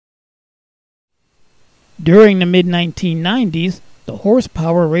During the mid-1990s, the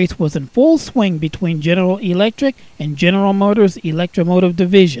horsepower race was in full swing between General Electric and General Motors' Electromotive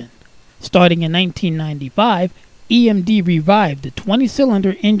division. Starting in 1995, EMD revived the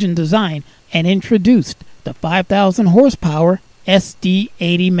 20-cylinder engine design and introduced the 5,000 horsepower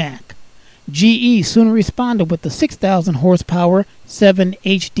SD70 Mac. GE soon responded with the 6,000 horsepower 7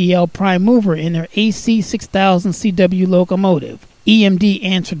 HDL prime mover in their AC 6000 CW locomotive. EMD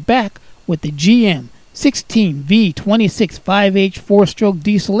answered back with the GM 16 V26 5H 4-stroke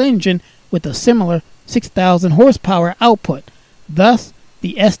diesel engine with a similar 6,000 horsepower output. Thus,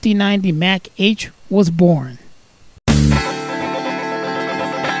 the SD90 Mac H was born.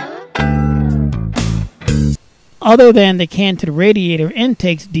 Other than the canted radiator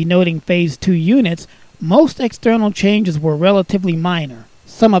intakes denoting Phase 2 units, most external changes were relatively minor.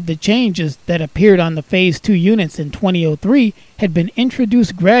 Some of the changes that appeared on the Phase 2 units in 2003 had been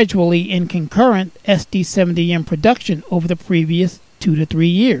introduced gradually in concurrent SD70M production over the previous 2 to 3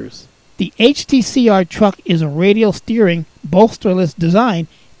 years. The HTCR truck is a radial steering, bolsterless design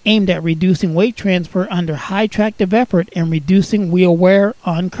aimed at reducing weight transfer under high tractive effort and reducing wheel wear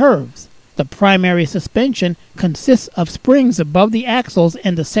on curves. The primary suspension consists of springs above the axles,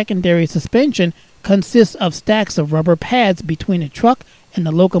 and the secondary suspension consists of stacks of rubber pads between the truck and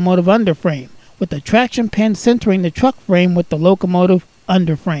the locomotive underframe, with the traction pen centering the truck frame with the locomotive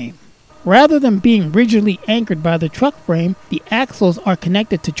underframe. Rather than being rigidly anchored by the truck frame, the axles are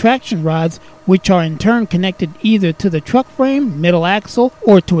connected to traction rods, which are in turn connected either to the truck frame, middle axle,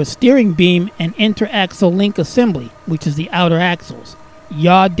 or to a steering beam and interaxle link assembly, which is the outer axles.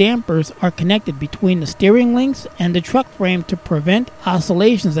 Yaw dampers are connected between the steering links and the truck frame to prevent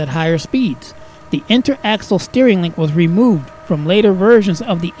oscillations at higher speeds. The interaxle steering link was removed from later versions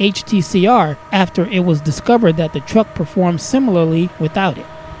of the HTCR after it was discovered that the truck performed similarly without it.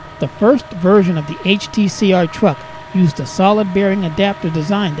 The first version of the HTCR truck used a solid bearing adapter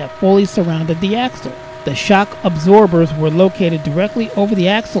design that fully surrounded the axle. The shock absorbers were located directly over the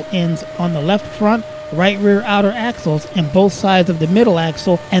axle ends on the left front, right rear outer axles, and both sides of the middle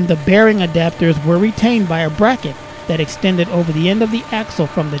axle, and the bearing adapters were retained by a bracket that extended over the end of the axle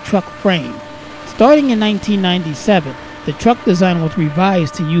from the truck frame. Starting in 1997, the truck design was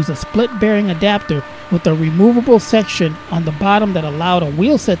revised to use a split bearing adapter with a removable section on the bottom that allowed a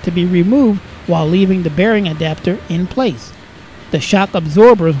wheel set to be removed while leaving the bearing adapter in place. The shock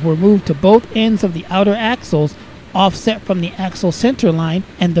absorbers were moved to both ends of the outer axles, offset from the axle center line,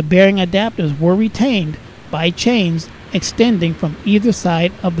 and the bearing adapters were retained by chains extending from either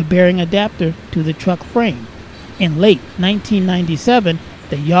side of the bearing adapter to the truck frame. In late 1997,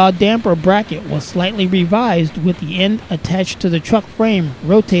 the yaw damper bracket was slightly revised with the end attached to the truck frame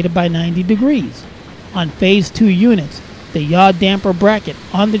rotated by 90 degrees. On Phase 2 units, the yaw damper bracket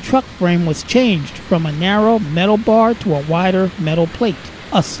on the truck frame was changed from a narrow metal bar to a wider metal plate.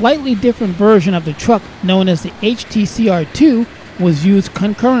 A slightly different version of the truck, known as the HTCR2, was used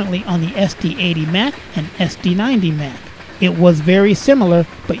concurrently on the SD80 Mac and SD90 Mac. It was very similar,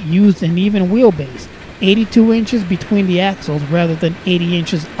 but used an even wheelbase, 82 inches between the axles rather than 80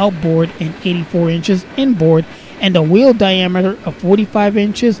 inches outboard and 84 inches inboard, and a wheel diameter of 45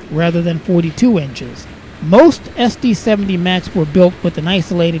 inches rather than 42 inches. Most SD70 Macs were built with an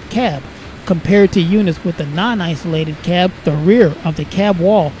isolated cab. Compared to units with a non-isolated cab, the rear of the cab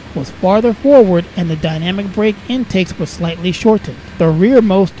wall was farther forward and the dynamic brake intakes were slightly shortened. The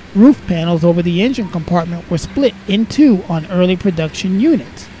rearmost roof panels over the engine compartment were split in two on early production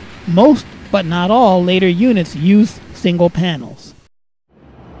units. Most, but not all, later units used single panels.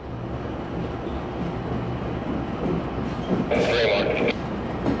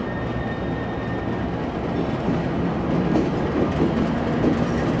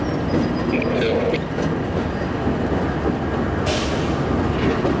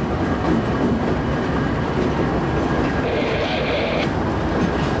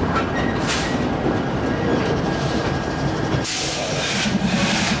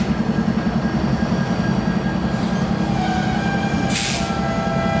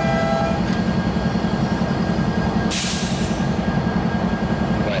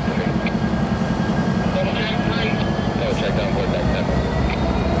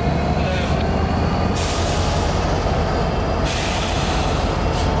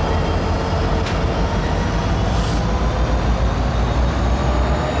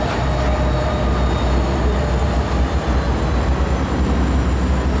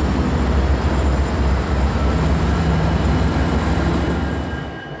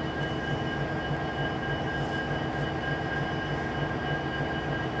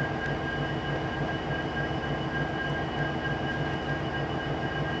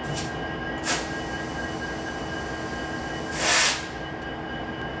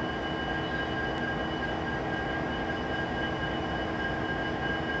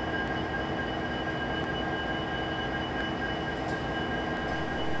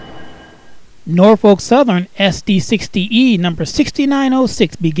 Norfolk Southern SD60E number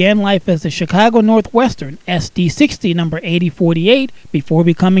 6906 began life as the Chicago Northwestern SD60 number 8048 before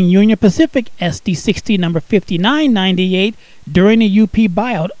becoming Union Pacific SD60 number 5998 during the UP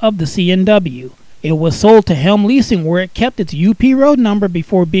buyout of the C&W. It was sold to Helm Leasing, where it kept its UP road number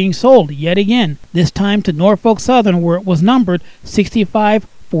before being sold yet again, this time to Norfolk Southern, where it was numbered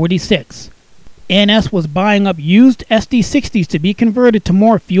 6546. NS was buying up used SD60s to be converted to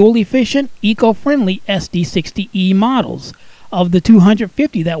more fuel-efficient, eco-friendly SD60E models. Of the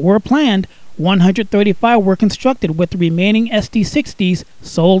 250 that were planned, 135 were constructed, with the remaining SD60s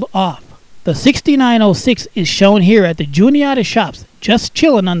sold off. The 6906 is shown here at the Juniata shops, just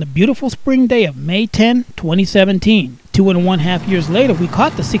chilling on the beautiful spring day of May 10, 2017. 2.5 years later, we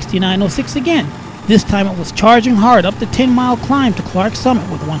caught the 6906 again. This time it was charging hard up the 10-mile climb to Clark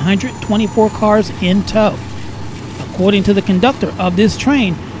Summit with 124 cars in tow. According to the conductor of this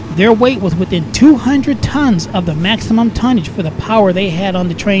train, their weight was within 200 tons of the maximum tonnage for the power they had on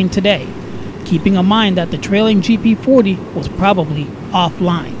the train today, keeping in mind that the trailing GP40 was probably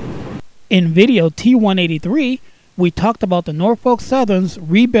offline. In video T183, we talked about the Norfolk Southern's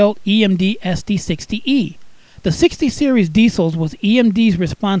rebuilt EMD SD60E. The 60 series diesels was EMD's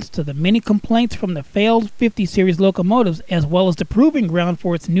response to the many complaints from the failed 50 series locomotives, as well as the proving ground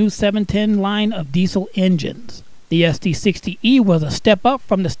for its new 710 line of diesel engines. The SD60E was a step up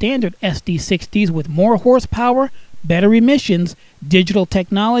from the standard SD60s with more horsepower, better emissions, digital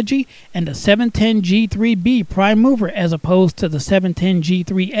technology, and the 710 G3B prime mover as opposed to the 710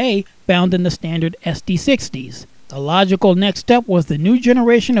 G3A found in the standard SD60s. The logical next step was the new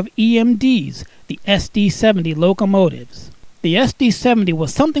generation of EMDs, the SD70 locomotives. The SD70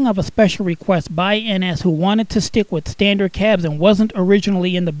 was something of a special request by NS, who wanted to stick with standard cabs and wasn't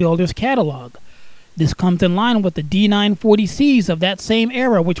originally in the builder's catalog. This comes in line with the D940Cs of that same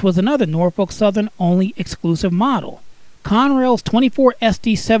era, which was another Norfolk Southern only exclusive model. Conrail's 24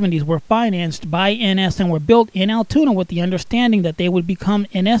 SD70s were financed by NS and were built in Altoona with the understanding that they would become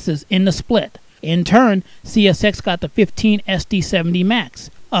NS's in the split. In turn, CSX got the 15 SD70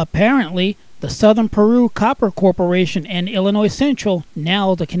 Max. Apparently, the Southern Peru Copper Corporation and Illinois Central,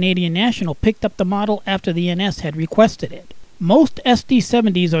 now the Canadian National, picked up the model after the NS had requested it. Most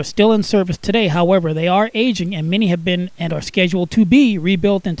SD70s are still in service today, however they are aging and many have been and are scheduled to be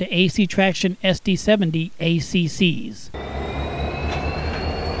rebuilt into AC traction SD70 ACCs.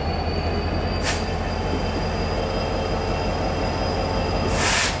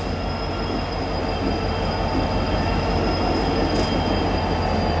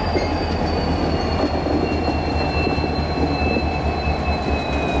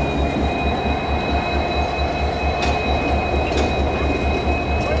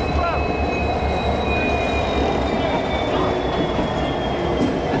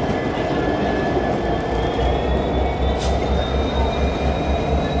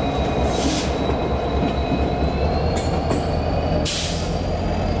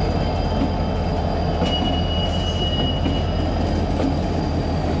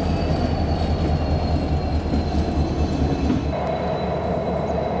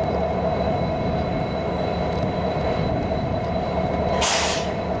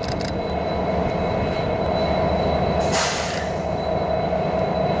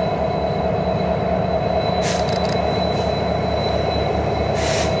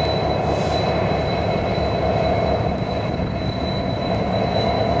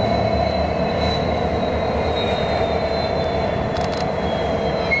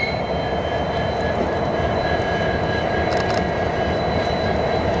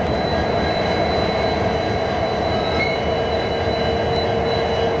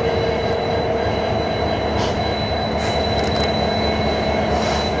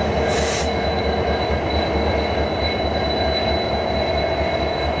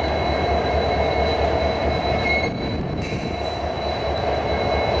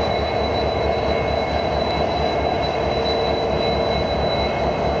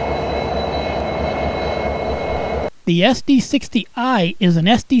 The SD60I is an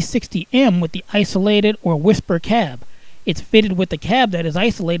SD60M with the isolated or whisper cab. It's fitted with a cab that is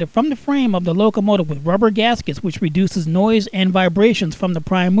isolated from the frame of the locomotive with rubber gaskets, which reduces noise and vibrations from the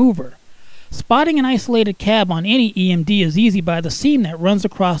prime mover. Spotting an isolated cab on any EMD is easy by the seam that runs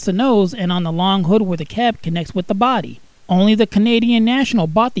across the nose and on the long hood where the cab connects with the body. Only the Canadian National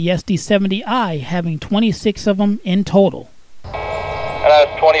bought the SD70I, having 26 of them in total. And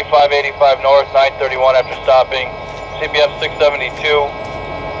that's 2585 north, 931 after stopping. CBF 672.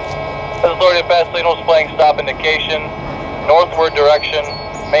 This is Authority of Fast Signal displaying stop indication. Northward direction,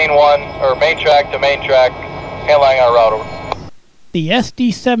 main track to main track. Handling our route. Over. The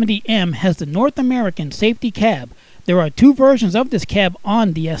SD70M has the North American safety cab. There are two versions of this cab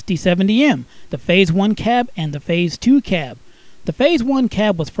on the SD70M, the Phase 1 cab and the Phase 2 cab. The Phase 1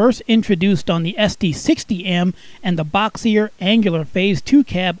 cab was first introduced on the SD60M, and the boxier, angular Phase 2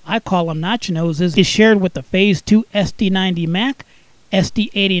 cab, I call them notch noses, is shared with the Phase 2 SD90 Mac,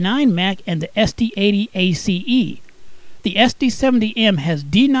 SD89 Mac, and the SD80 ACE. The SD70M has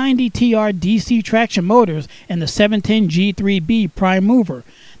D90TR DC traction motors and the 710G3B prime mover.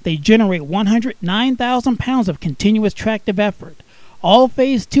 They generate 109,000 pounds of continuous tractive effort. All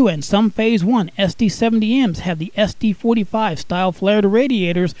Phase 2 and some Phase 1 SD70Ms have the SD45 style flared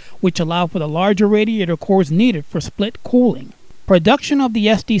radiators, which allow for the larger radiator cores needed for split cooling. Production of the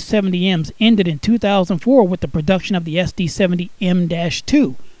SD70Ms ended in 2004 with the production of the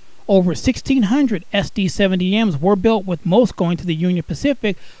SD70M-2. Over 1,600 SD70Ms were built, with most going to the Union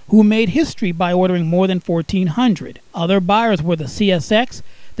Pacific, who made history by ordering more than 1,400. Other buyers were the CSX,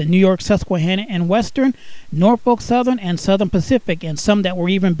 the New York Susquehanna and Western, Norfolk Southern, and Southern Pacific, and some that were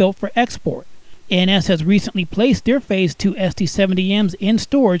even built for export. NS has recently placed their Phase 2 SD70Ms in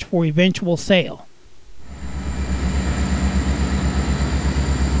storage for eventual sale.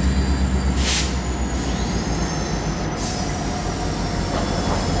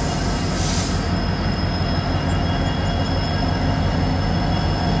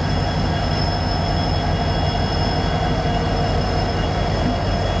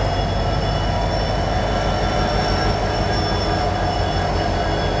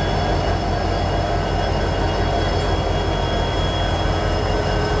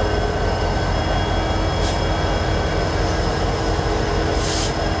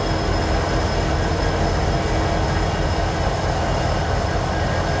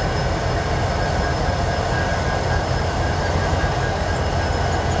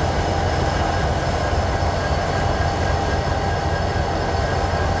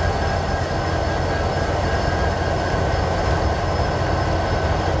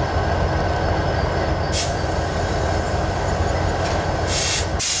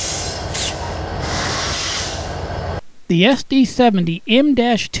 The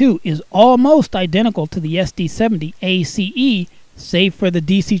SD70M-2 is almost identical to the SD70 ACE, save for the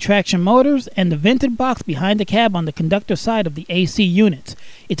DC traction motors and the vented box behind the cab on the conductor side of the AC units.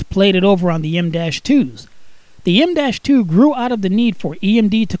 It's plated over on the M-2s. The M-2 grew out of the need for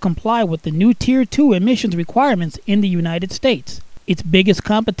EMD to comply with the new Tier 2 emissions requirements in the United States. Its biggest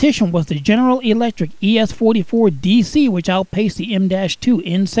competition was the General Electric ES44 DC, which outpaced the M-2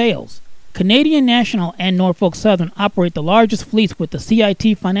 in sales. Canadian National and Norfolk Southern operate the largest fleets, with the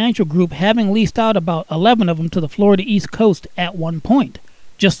CIT Financial Group having leased out about 11 of them to the Florida East Coast at one point.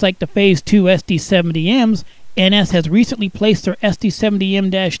 Just like the Phase 2 SD70Ms, NS has recently placed their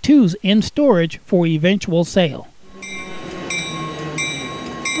SD70M-2s in storage for eventual sale.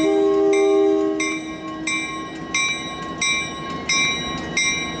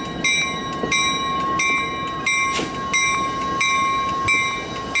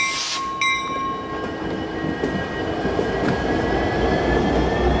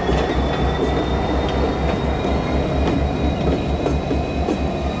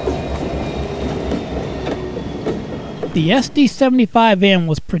 The SD75M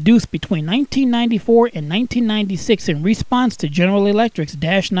was produced between 1994 and 1996 in response to General Electric's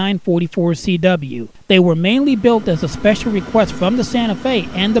 -944CW. They were mainly built as a special request from the Santa Fe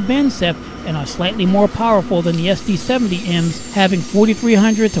and the BNSF, and are slightly more powerful than the SD70Ms, having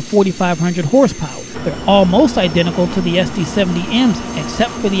 4,300 to 4,500 horsepower. They're almost identical to the SD70Ms,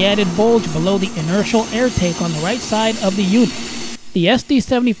 except for the added bulge below the inertial air tank on the right side of the unit. The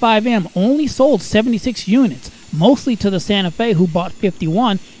SD75M only sold 76 units, mostly to the Santa Fe, who bought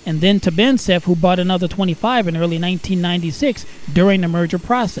 51, and then to BNSF, who bought another 25 in early 1996 during the merger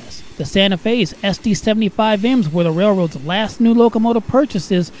process. The Santa Fe's SD75Ms were the railroad's last new locomotive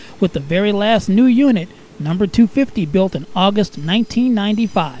purchases, with the very last new unit, number 250, built in August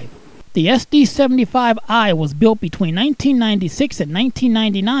 1995. The SD75I was built between 1996 and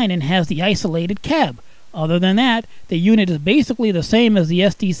 1999 and has the isolated cab. Other than that, the unit is basically the same as the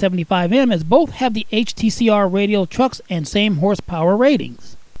SD75M, as both have the HTCR radial trucks and same horsepower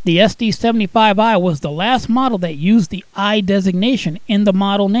ratings. The SD75I was the last model that used the I designation in the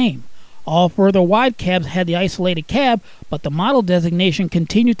model name. All further wide cabs had the isolated cab, but the model designation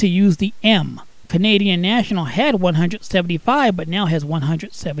continued to use the M. Canadian National had 175, but now has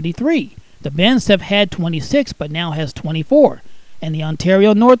 173. The BNSF had 26, but now has 24. And the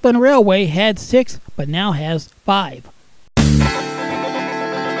Ontario Northland Railway had 6, but now has 5.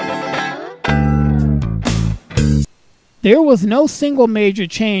 There was no single major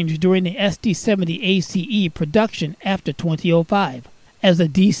change during the SD70 ACE production after 2005. As a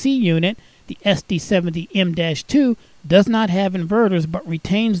DC unit, the SD70M-2 does not have inverters but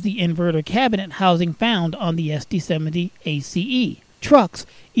retains the inverter cabinet housing found on the SD70 ACE. Trucks,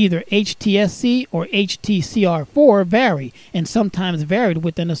 either HTSC or HTCR4, vary and sometimes varied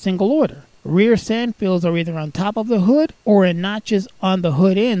within a single order. Rear sand fills are either on top of the hood or in notches on the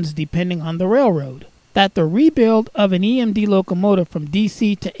hood ends depending on the railroad. That the rebuild of an EMD locomotive from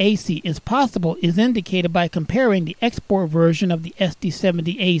DC to AC is possible is indicated by comparing the export version of the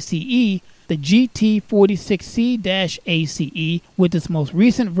SD70 ACE, the GT46C-ACE, with its most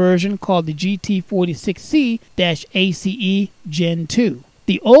recent version called the GT46C-ACE Gen 2.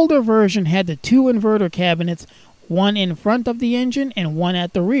 The older version had the two inverter cabinets, one in front of the engine and one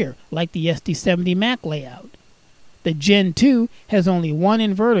at the rear, like the SD70 Mac layout. The Gen 2 has only one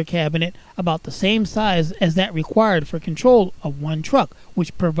inverter cabinet, about the same size as that required for control of one truck,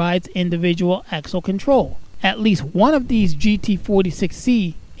 which provides individual axle control. At least one of these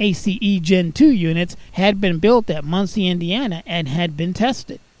GT46C ACE Gen 2 units had been built at Muncie, Indiana, and had been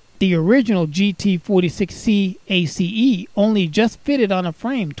tested. The original GT46C ACE only just fitted on a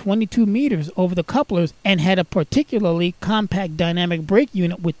frame 22 meters over the couplers and had a particularly compact dynamic brake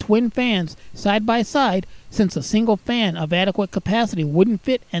unit with twin fans side by side, since a single fan of adequate capacity wouldn't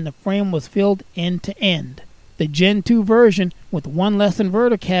fit and the frame was filled end to end. The Gen 2 version with one less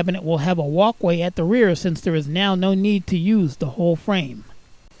inverter cabinet will have a walkway at the rear, since there is now no need to use the whole frame.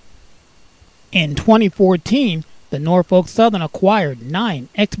 In 2014, the Norfolk Southern acquired 9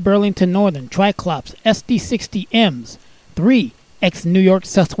 ex-Burlington Northern Triclops SD60Ms, 3 ex-New York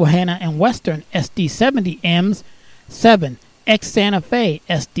Susquehanna and Western SD70Ms, 7 ex-Santa Fe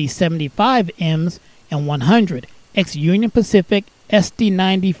SD75Ms, and 100 ex-Union Pacific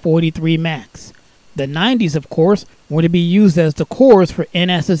SD90-43 Max. The 90s, of course, were to be used as the cores for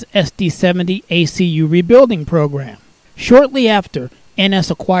NS's SD70 ACU rebuilding program. Shortly after,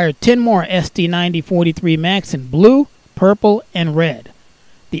 NS acquired 10 more SD90-43 Max in blue, purple, and red.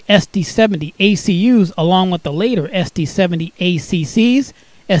 The SD70 ACUs, along with the later SD70 ACCs,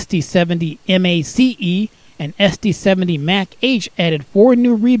 SD70 MACE, and SD70 Mac H, added 4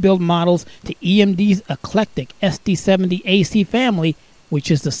 new rebuild models to EMD's eclectic SD70 AC family,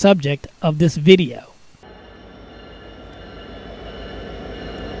 which is the subject of this video.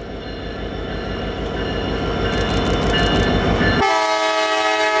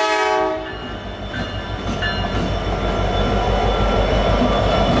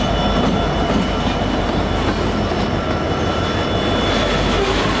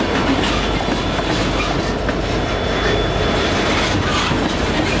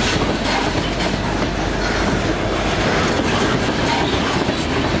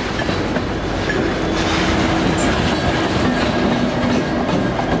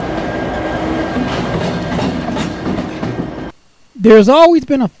 There's always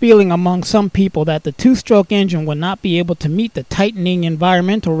been a feeling among some people that the two-stroke engine would not be able to meet the tightening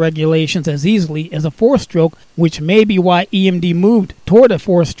environmental regulations as easily as a four-stroke, which may be why EMD moved toward a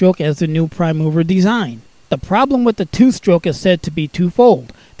four-stroke as the new prime mover design. The problem with the two-stroke is said to be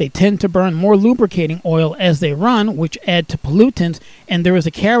twofold. They tend to burn more lubricating oil as they run, which add to pollutants, and there is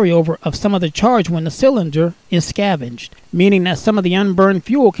a carryover of some of the charge when the cylinder is scavenged, meaning that some of the unburned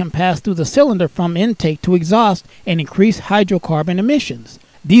fuel can pass through the cylinder from intake to exhaust and increase hydrocarbon emissions.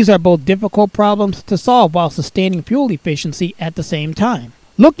 These are both difficult problems to solve while sustaining fuel efficiency at the same time.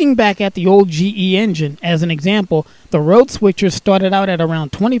 Looking back at the old GE engine as an example, the road switchers started out at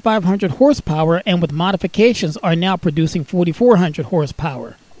around 2,500 horsepower and with modifications are now producing 4,400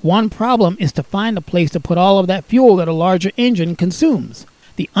 horsepower. One problem is to find a place to put all of that fuel that a larger engine consumes.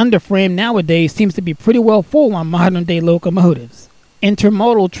 The underframe nowadays seems to be pretty well full on modern day locomotives.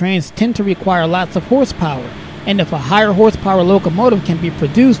 Intermodal trains tend to require lots of horsepower, and if a higher horsepower locomotive can be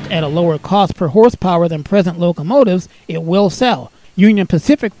produced at a lower cost per horsepower than present locomotives, it will sell. Union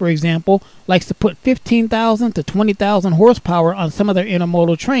Pacific, for example, likes to put 15,000 to 20,000 horsepower on some of their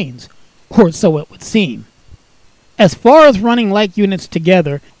intermodal trains, or so it would seem. As far as running like units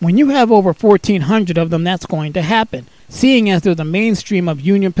together, when you have over 1,400 of them, that's going to happen. Seeing as they're the mainstream of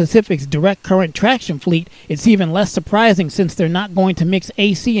Union Pacific's direct current traction fleet, it's even less surprising since they're not going to mix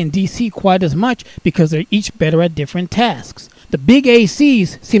AC and DC quite as much because they're each better at different tasks. The big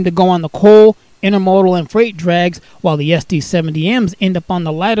ACs seem to go on the coal, intermodal, and freight drags, while the SD70Ms end up on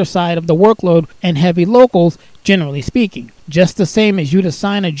the lighter side of the workload and heavy locals, generally speaking. Just the same as you'd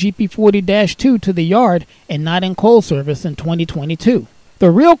assign a GP40-2 to the yard and not in coal service in 2022.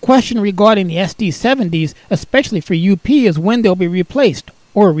 The real question regarding the SD70s, especially for UP, is when they'll be replaced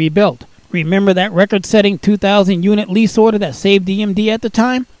or rebuilt. Remember that record-setting 2,000 unit lease order that saved EMD at the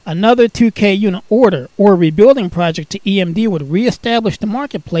time? Another 2K unit order or rebuilding project to EMD would reestablish the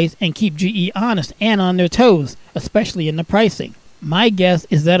marketplace and keep GE honest and on their toes, especially in the pricing. My guess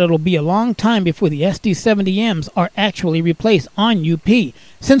is that it'll be a long time before the SD70Ms are actually replaced on UP,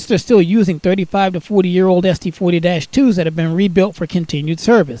 since they're still using 35 to 40-year-old SD40-2s that have been rebuilt for continued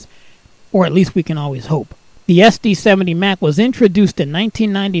service. Or at least we can always hope. The SD70 Mac was introduced in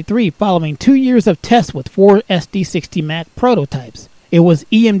 1993 following 2 years of tests with 4 SD60 Mac prototypes. It was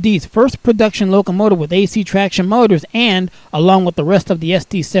EMD's first production locomotive with AC traction motors and, along with the rest of the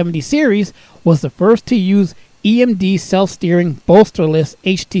SD70 series, was the first to use EMD self-steering bolsterless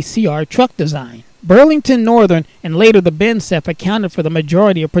HTCR truck design. Burlington Northern and later the BNSF accounted for the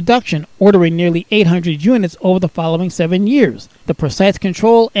majority of production, ordering nearly 800 units over the following 7 years. The precise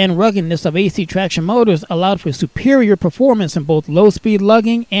control and ruggedness of AC traction motors allowed for superior performance in both low-speed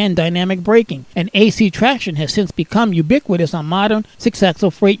lugging and dynamic braking, and AC traction has since become ubiquitous on modern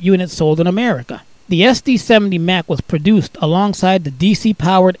 6-axle freight units sold in America. The SD70 Mac was produced alongside the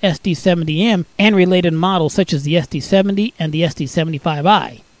DC-powered SD70M and related models such as the SD70 and the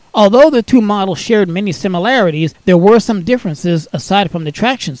SD75i. Although the two models shared many similarities, there were some differences aside from the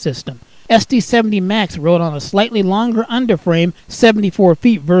traction system. SD70 Max rode on a slightly longer underframe, 74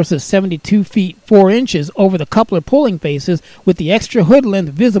 feet versus 72 feet 4 inches over the coupler pulling faces, with the extra hood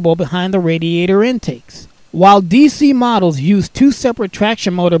length visible behind the radiator intakes. While DC models used 2 separate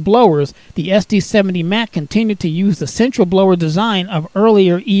traction motor blowers, the SD70 Mac continued to use the central blower design of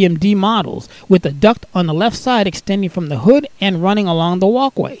earlier EMD models, with the duct on the left side extending from the hood and running along the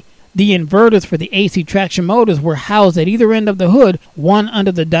walkway. The inverters for the AC traction motors were housed at either end of the hood, one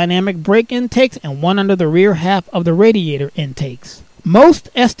under the dynamic brake intakes and one under the rear half of the radiator intakes. Most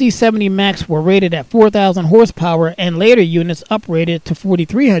SD70 Macs were rated at 4,000 horsepower and later units uprated to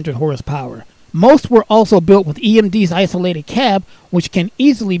 4,300 horsepower. Most were also built with EMD's isolated cab, which can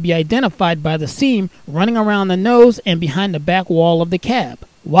easily be identified by the seam running around the nose and behind the back wall of the cab.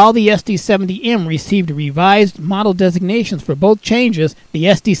 While the SD70M received revised model designations for both changes, the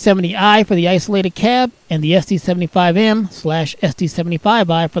SD70i for the isolated cab and the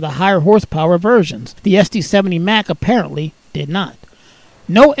SD75M/SD75i for the higher horsepower versions, the SD70 Mac apparently did not.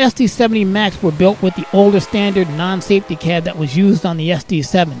 No SD70 Macs were built with the older standard non-safety cab that was used on the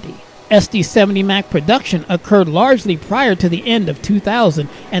SD70. SD70 Mac production occurred largely prior to the end of 2000,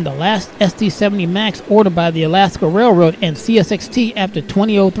 and the last SD70 Macs ordered by the Alaska Railroad and CSXT after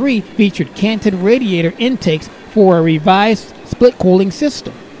 2003 featured canted radiator intakes for a revised split cooling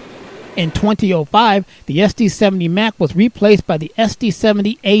system. In 2005, the SD70 Mac was replaced by the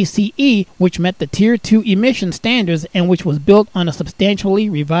SD70 ACE, which met the Tier 2 emission standards and which was built on a substantially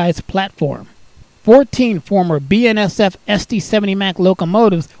revised platform. 14 former BNSF SD70 Mac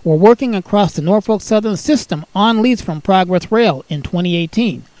locomotives were working across the Norfolk Southern system on lease from Progress Rail in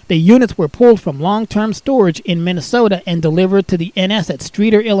 2018. The units were pulled from long-term storage in Minnesota and delivered to the NS at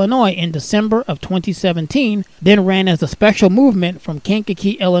Streator, Illinois in December of 2017, then ran as a special movement from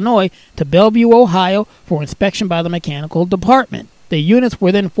Kankakee, Illinois to Bellevue, Ohio for inspection by the mechanical department. The units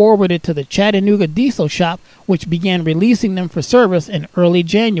were then forwarded to the Chattanooga Diesel Shop, which began releasing them for service in early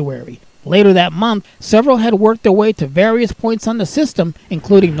January. Later that month, several had worked their way to various points on the system,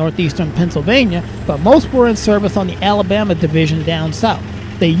 including northeastern Pennsylvania, but most were in service on the Alabama division down south.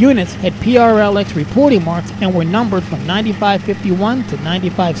 The units had PRLX reporting marks and were numbered from 9551 to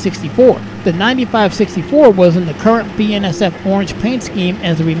 9564. The 9564 was in the current BNSF orange paint scheme,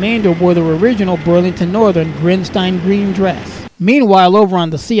 as the remainder were the original Burlington Northern Grinstein green dress. Meanwhile, over on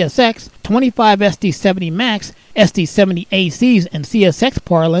the CSX, 25 SD70 Macs, SD70 ACs, and CSX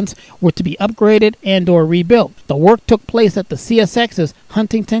parlance were to be upgraded and or rebuilt. The work took place at the CSX's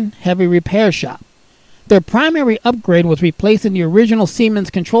Huntington Heavy Repair Shop. Their primary upgrade was replacing the original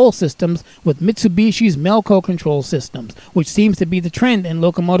Siemens control systems with Mitsubishi's Melco control systems, which seems to be the trend in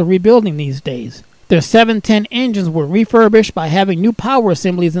locomotive rebuilding these days. Their 710 engines were refurbished by having new power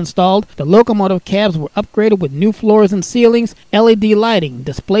assemblies installed. The locomotive cabs were upgraded with new floors and ceilings, LED lighting,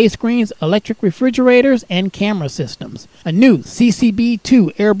 display screens, electric refrigerators, and camera systems. A new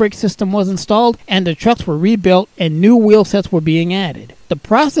CCB2 air brake system was installed, and the trucks were rebuilt and new wheel sets were being added. The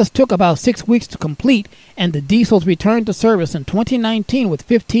process took about 6 weeks to complete, and the diesels returned to service in 2019 with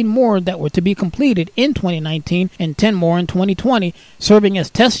 15 more that were to be completed in 2019 and 10 more in 2020, serving as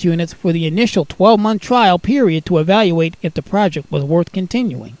test units for the initial 12-month trial period to evaluate if the project was worth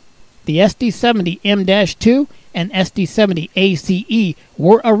continuing. The SD70M-2 and SD70 ACE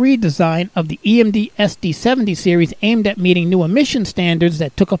were a redesign of the EMD SD70 series aimed at meeting new emission standards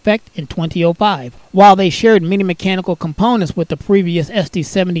that took effect in 2005. While they shared many mechanical components with the previous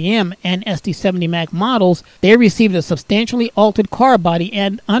SD70M and SD70 Mac models, they received a substantially altered car body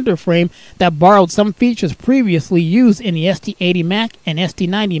and underframe that borrowed some features previously used in the SD80 Mac and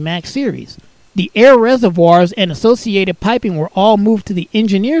SD90 Mac series. The air reservoirs and associated piping were all moved to the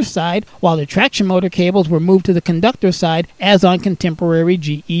engineer's side, while the traction motor cables were moved to the conductor's side as on contemporary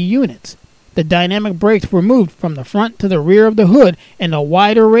GE units. The dynamic brakes were moved from the front to the rear of the hood, and a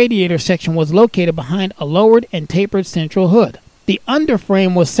wider radiator section was located behind a lowered and tapered central hood. The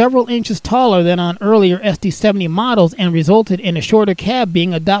underframe was several inches taller than on earlier SD70 models and resulted in a shorter cab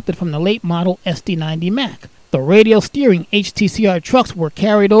being adopted from the late model SD90 Mac. The radial steering HTCR trucks were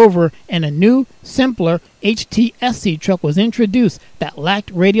carried over, and a new, simpler HTSC truck was introduced that lacked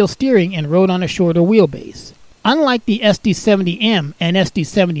radial steering and rode on a shorter wheelbase. Unlike the SD70M and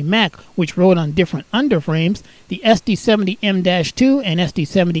SD70 Mac, which rode on different underframes, the SD70M-2 and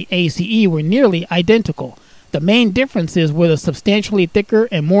SD70 ACE were nearly identical. The main differences were the substantially thicker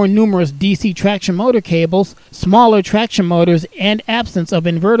and more numerous DC traction motor cables, smaller traction motors, and absence of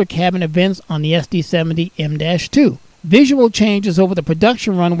inverter cabinet vents on the SD70M-2. Visual changes over the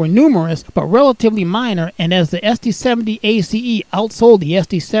production run were numerous but relatively minor, and as the SD70 ACE outsold the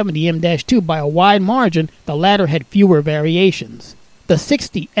SD70M-2 by a wide margin, the latter had fewer variations. The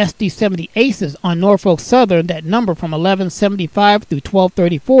 60 SD70 Aces on Norfolk Southern that number from 1175 through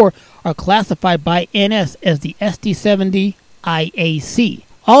 1234 are classified by NS as the SD70 IAC.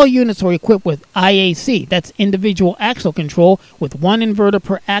 All units are equipped with IAC, that's individual axle control, with one inverter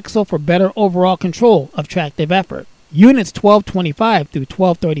per axle for better overall control of tractive effort. Units 1225 through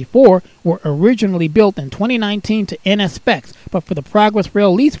 1234 were originally built in 2019 to NS specs, but for the Progress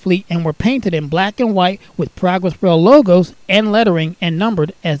Rail lease fleet, and were painted in black and white with Progress Rail logos and lettering and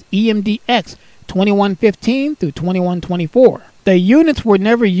numbered as EMDX 2115 through 2124. The units were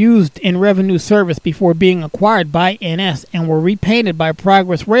never used in revenue service before being acquired by NS and were repainted by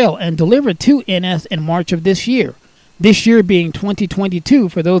Progress Rail and delivered to NS in March of this year. This year being 2022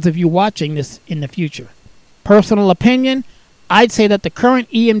 for those of you watching this in the future. Personal opinion, I'd say that the current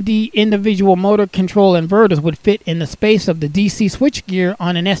EMD individual motor control inverters would fit in the space of the DC switchgear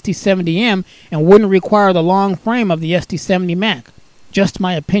on an SD70M and wouldn't require the long frame of the SD70 Mac. Just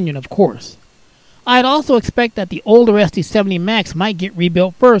my opinion, of course. I'd also expect that the older SD70 Macs might get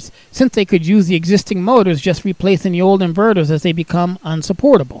rebuilt first, since they could use the existing motors, just replacing the old inverters as they become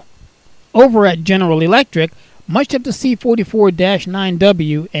unsupportable. Over at General Electric, much of the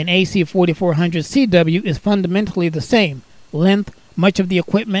C44-9W and AC4400CW is fundamentally the same. Length, much of the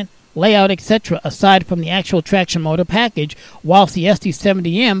equipment, layout, etc. aside from the actual traction motor package, whilst the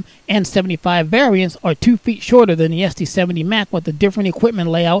SD70M and 75 variants are 2 feet shorter than the SD70 Mac with a different equipment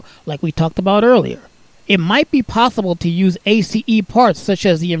layout like we talked about earlier. It might be possible to use ACE parts such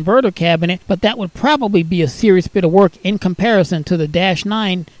as the inverter cabinet, but that would probably be a serious bit of work in comparison to the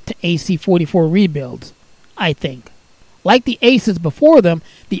 -9 to AC44 rebuilds, I think. Like the Aces before them,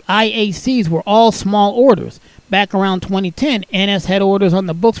 the IACs were all small orders. Back around 2010, NS had orders on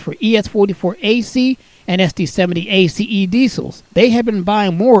the books for ES44AC and SD70 ACE diesels. They had been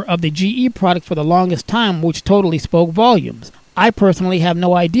buying more of the GE product for the longest time, which totally spoke volumes. I personally have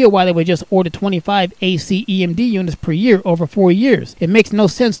no idea why they would just order 25 AC EMD units per year over 4 years. It makes no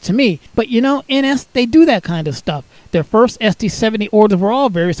sense to me. But you know, NS, they do that kind of stuff. Their first SD70 orders were all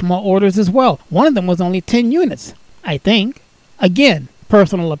very small orders as well. One of them was only 10 units, I think. Again,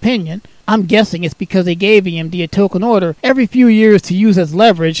 personal opinion. I'm guessing it's because they gave EMD a token order every few years to use as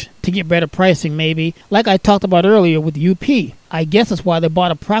leverage to get better pricing maybe, like I talked about earlier with UP. I guess that's why they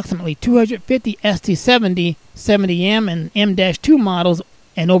bought approximately 250 SD70, 70M and M-2 models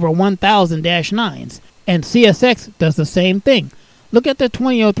and over 1,000 -9s. And CSX does the same thing. Look at the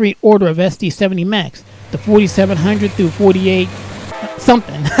 2003 order of SD70 Max, the 4700 through 48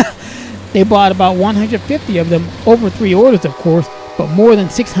 something. They bought about 150 of them over 3 orders, of course, but more than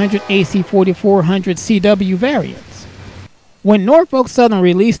 600 AC4400 CW variants. When Norfolk Southern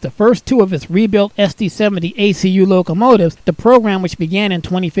released the first 2 of its rebuilt SD70 ACU locomotives, the program, which began in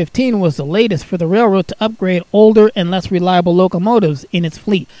 2015, was the latest for the railroad to upgrade older and less reliable locomotives in its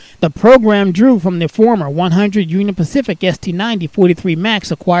fleet. The program drew from the former 100 Union Pacific ST90 43 Max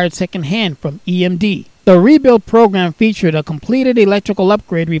acquired secondhand from EMD. The rebuild program featured a completed electrical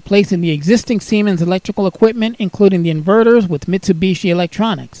upgrade replacing the existing Siemens electrical equipment, including the inverters with Mitsubishi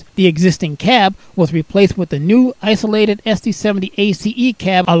Electronics. The existing cab was replaced with the new isolated SD70 ACE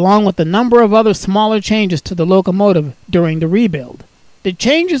cab, along with a number of other smaller changes to the locomotive during the rebuild. The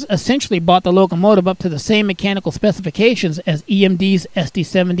changes essentially brought the locomotive up to the same mechanical specifications as EMD's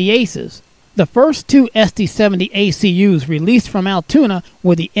SD70 Aces. The first two SD70 ACUs released from Altoona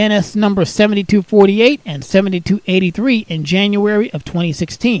were the NS number 7248 and 7283 in January of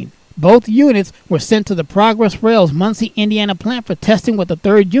 2016. Both units were sent to the Progress Rail's Muncie, Indiana plant for testing with the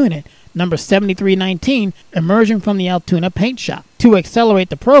third unit, number 7319, emerging from the Altoona paint shop. To accelerate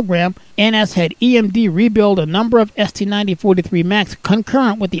the program, NS had EMD rebuild a number of ST9043 Max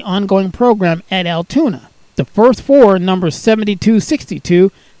concurrent with the ongoing program at Altoona. The first four, numbers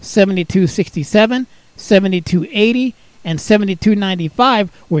 7262, 7267, 7280, and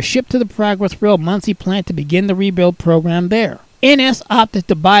 7295, were shipped to the Progress Rail Muncie plant to begin the rebuild program there. NS opted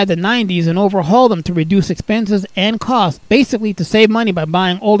to buy the 90s and overhaul them to reduce expenses and costs, basically to save money by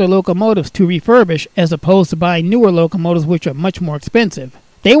buying older locomotives to refurbish as opposed to buying newer locomotives which are much more expensive.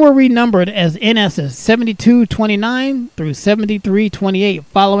 They were renumbered as NS's 7229 through 7328,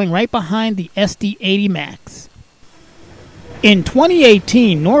 following right behind the SD80 Max. In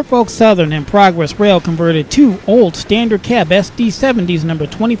 2018, Norfolk Southern and Progress Rail converted two old standard cab SD70s number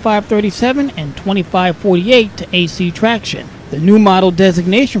 2537 and 2548 to AC traction. The new model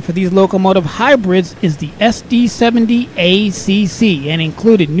designation for these locomotive hybrids is the SD70 ACC and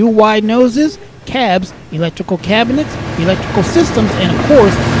included new wide noses, cabs, electrical cabinets, electrical systems, and of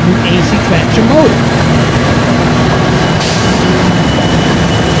course, new AC traction motors.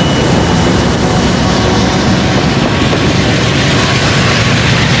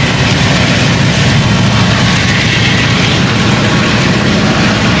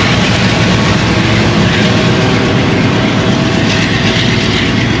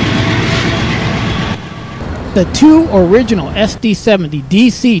 The two original SD70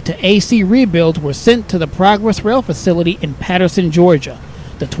 DC to AC rebuilds were sent to the Progress Rail facility in Patterson, Georgia.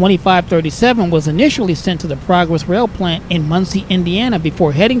 The 2537 was initially sent to the Progress Rail plant in Muncie, Indiana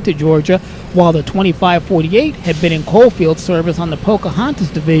before heading to Georgia, while the 2548 had been in coalfield service on the Pocahontas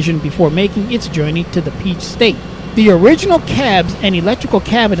division before making its journey to the Peach State. The original cabs and electrical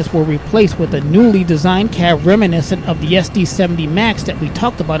cabinets were replaced with a newly designed cab reminiscent of the SD70 Max that we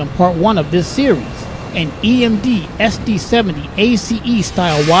talked about in part 1 of this series. An EMD SD70 ACE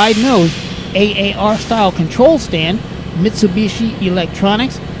style wide nose, AAR style control stand, Mitsubishi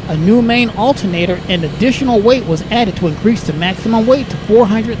electronics, a new main alternator, and additional weight was added to increase the maximum weight to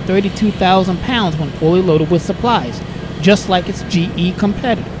 432,000 pounds when fully loaded with supplies, just like its GE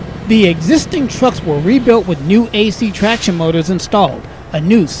competitor. The existing trucks were rebuilt with new AC traction motors installed. A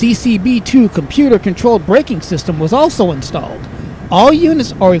new CCB2 computer-controlled braking system was also installed. All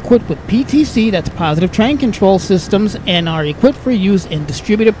units are equipped with PTC, that's positive train control systems, and are equipped for use in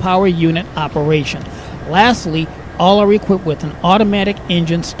distributed power unit operation. Lastly, all are equipped with an automatic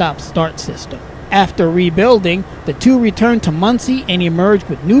engine stop-start system. After rebuilding, the two returned to Muncie and emerged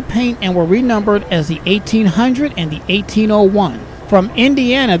with new paint and were renumbered as the 1800 and the 1801. From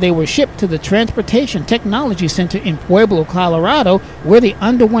Indiana, they were shipped to the Transportation Technology Center in Pueblo, Colorado, where they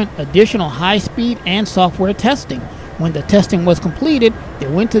underwent additional high-speed and software testing. When the testing was completed, they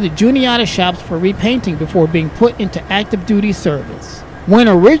went to the Juniata shops for repainting before being put into active duty service. When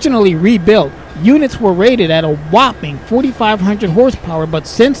originally rebuilt, units were rated at a whopping 4,500 horsepower, but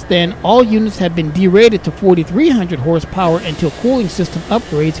since then, all units have been derated to 4,300 horsepower until cooling system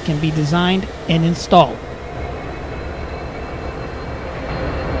upgrades can be designed and installed.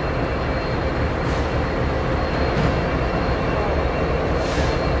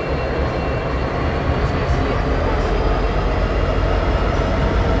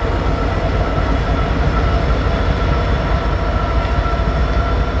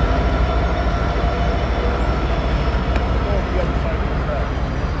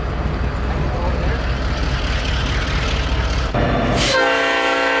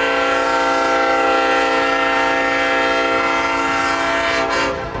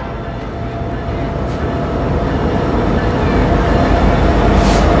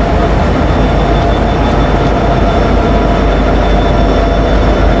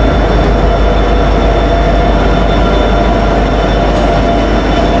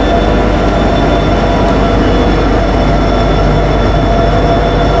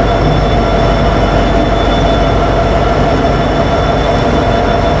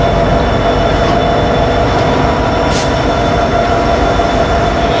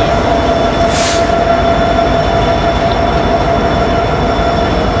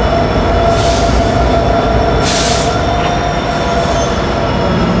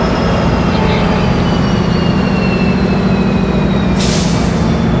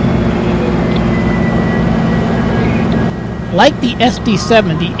 Like the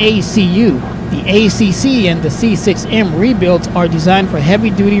SD70 ACU, The ACC and the C6M rebuilds are designed for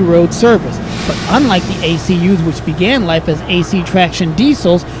heavy-duty road service, but unlike the ACUs, which began life as AC traction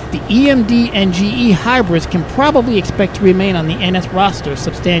diesels, the EMD and GE hybrids can probably expect to remain on the NS roster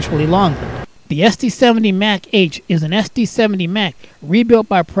substantially longer. The SD70 Mac H is an SD70 Mac rebuilt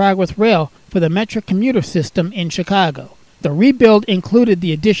by Progress Rail for the Metra commuter system in Chicago. The rebuild included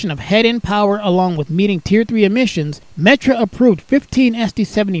the addition of head-end power along with meeting Tier 3 emissions. Metra approved 15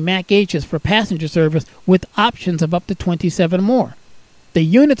 SD70 Mac H's for passenger service with options of up to 27 more. The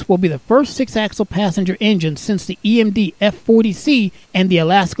units will be the first 6-axle passenger engine since the EMD F40C and the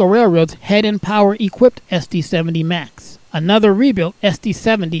Alaska Railroad's head-end power-equipped SD70 Max. Another rebuilt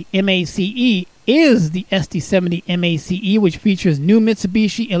SD70 MACE is the SD70 MACE, which features new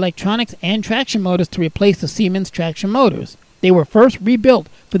Mitsubishi electronics and traction motors to replace the Siemens traction motors. They were first rebuilt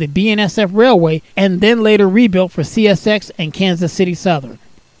for the BNSF Railway and then later rebuilt for CSX and Kansas City Southern.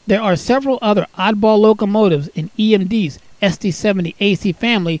 There are several other oddball locomotives in EMD's SD70 AC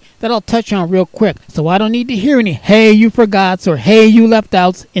family that I'll touch on real quick, so I don't need to hear any "hey you forgots" or "hey you left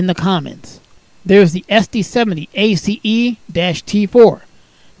outs" in the comments. There's the SD70 ACE-T4,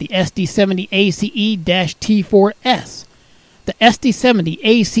 the SD70 ACE-T4S, the SD70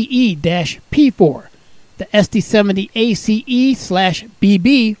 ACE-P4, the SD70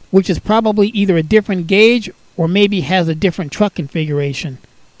 ACE/BB, which is probably either a different gauge or maybe has a different truck configuration.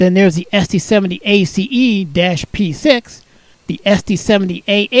 Then there's the SD70 ACE-P6, the SD70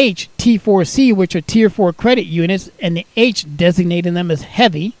 AH-T4C, which are Tier 4 credit units, and the H designating them as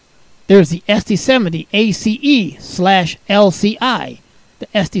heavy. There's the SD70 ACE/LCI, the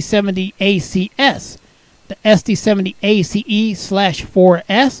SD70 ACS, the SD70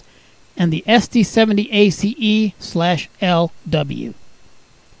 ACE/4S, and the SD70 ACE/LW.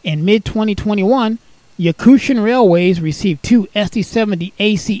 In mid-2021, Yakushin Railways received 2 SD70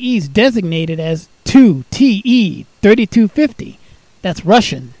 ACEs designated as 2TE3250, that's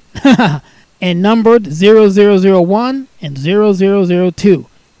Russian, and numbered 0001 and 0002.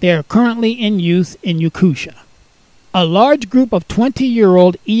 They are currently in use in Yakusha. A large group of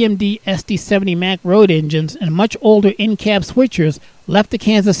 20-year-old EMD SD70 Mac road engines and much older in-cab switchers left the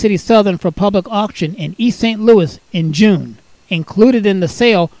Kansas City Southern for public auction in East St. Louis in June. Included in the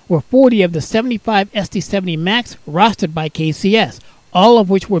sale were 40 of the 75 SD70 Macs rostered by KCS, all of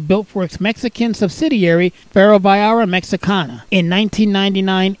which were built for its Mexican subsidiary Ferroviaria Mexicana in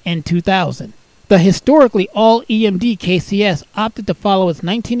 1999 and 2000. The historically all-EMD KCS opted to follow its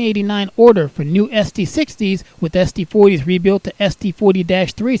 1989 order for new SD60s, with SD40s rebuilt to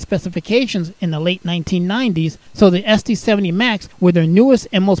SD40-3 specifications in the late 1990s, so the SD70 Macs were their newest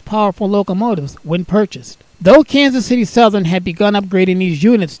and most powerful locomotives when purchased. Though Kansas City Southern had begun upgrading these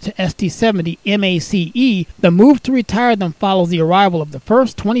units to SD70 MACE, the move to retire them follows the arrival of the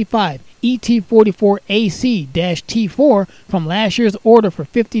first 25 ET44 AC-T4 from last year's order for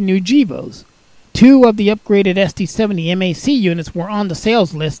 50 new GEVOs. 2 of the upgraded SD70 MAC units were on the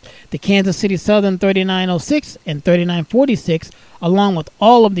sales list, the Kansas City Southern 3906 and 3946, along with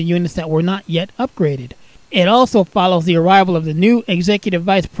all of the units that were not yet upgraded. It also follows the arrival of the new Executive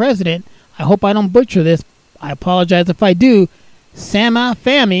Vice President, I hope I don't butcher this, I apologize if I do, Sama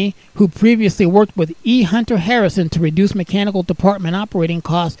Fahmy, who previously worked with E. Hunter Harrison to reduce mechanical department operating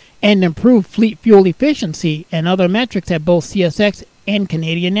costs and improve fleet fuel efficiency and other metrics at both CSX and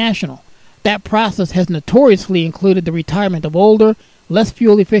Canadian National. That process has notoriously included the retirement of older, less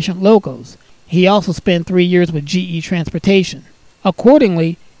fuel-efficient locos. He also spent 3 years with GE Transportation.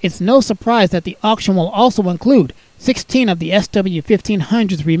 Accordingly, it's no surprise that the auction will also include 16 of the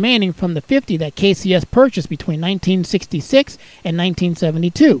SW1500s remaining from the 50 that KCS purchased between 1966 and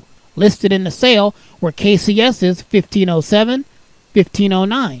 1972. Listed in the sale were KCS's 1507,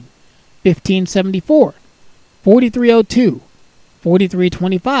 1509, 1574, 4302,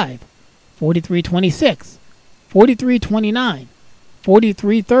 4325, 4326, 4329,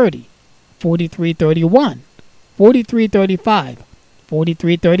 4330, 4331, 4335,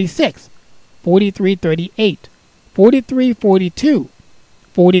 4336, 4338, 4342,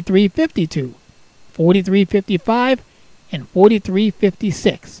 4352, 4355, and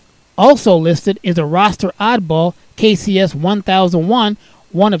 4356. Also listed is a roster oddball KCS 1001,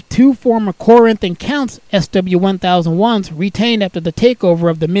 one of 2 former Corinth and Counts SW1001s retained after the takeover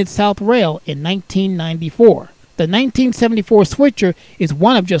of the Mid-South Rail in 1994. The 1974 switcher is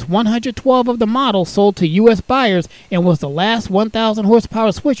one of just 112 of the models sold to U.S. buyers and was the last 1,000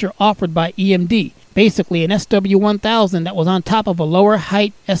 horsepower switcher offered by EMD, basically an SW1000 that was on top of a lower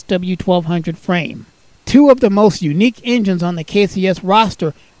height SW1200 frame. 2 of the most unique engines on the KCS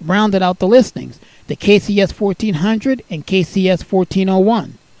roster rounded out the listings, the KCS 1400 and KCS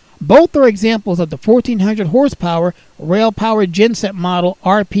 1401. Both are examples of the 1400 horsepower rail-powered genset model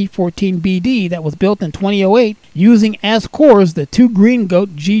RP14BD that was built in 2008 using as cores the two Green Goat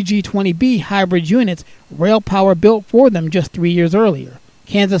GG20B hybrid units rail power built for them just 3 years earlier,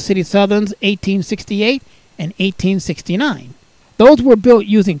 Kansas City Southern's 1868 and 1869. Those were built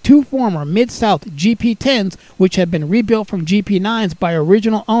using two former Mid-South GP10s which had been rebuilt from GP9s by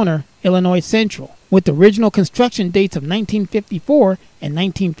original owner Illinois Central. With original construction dates of 1954 and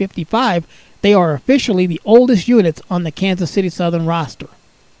 1955, they are officially the oldest units on the Kansas City Southern roster.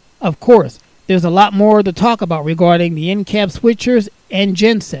 Of course, there's a lot more to talk about regarding the in-cab switchers and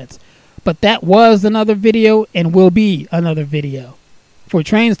gensets, but that was another video and will be another video. For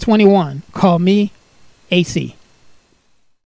Trains 21, call me AC.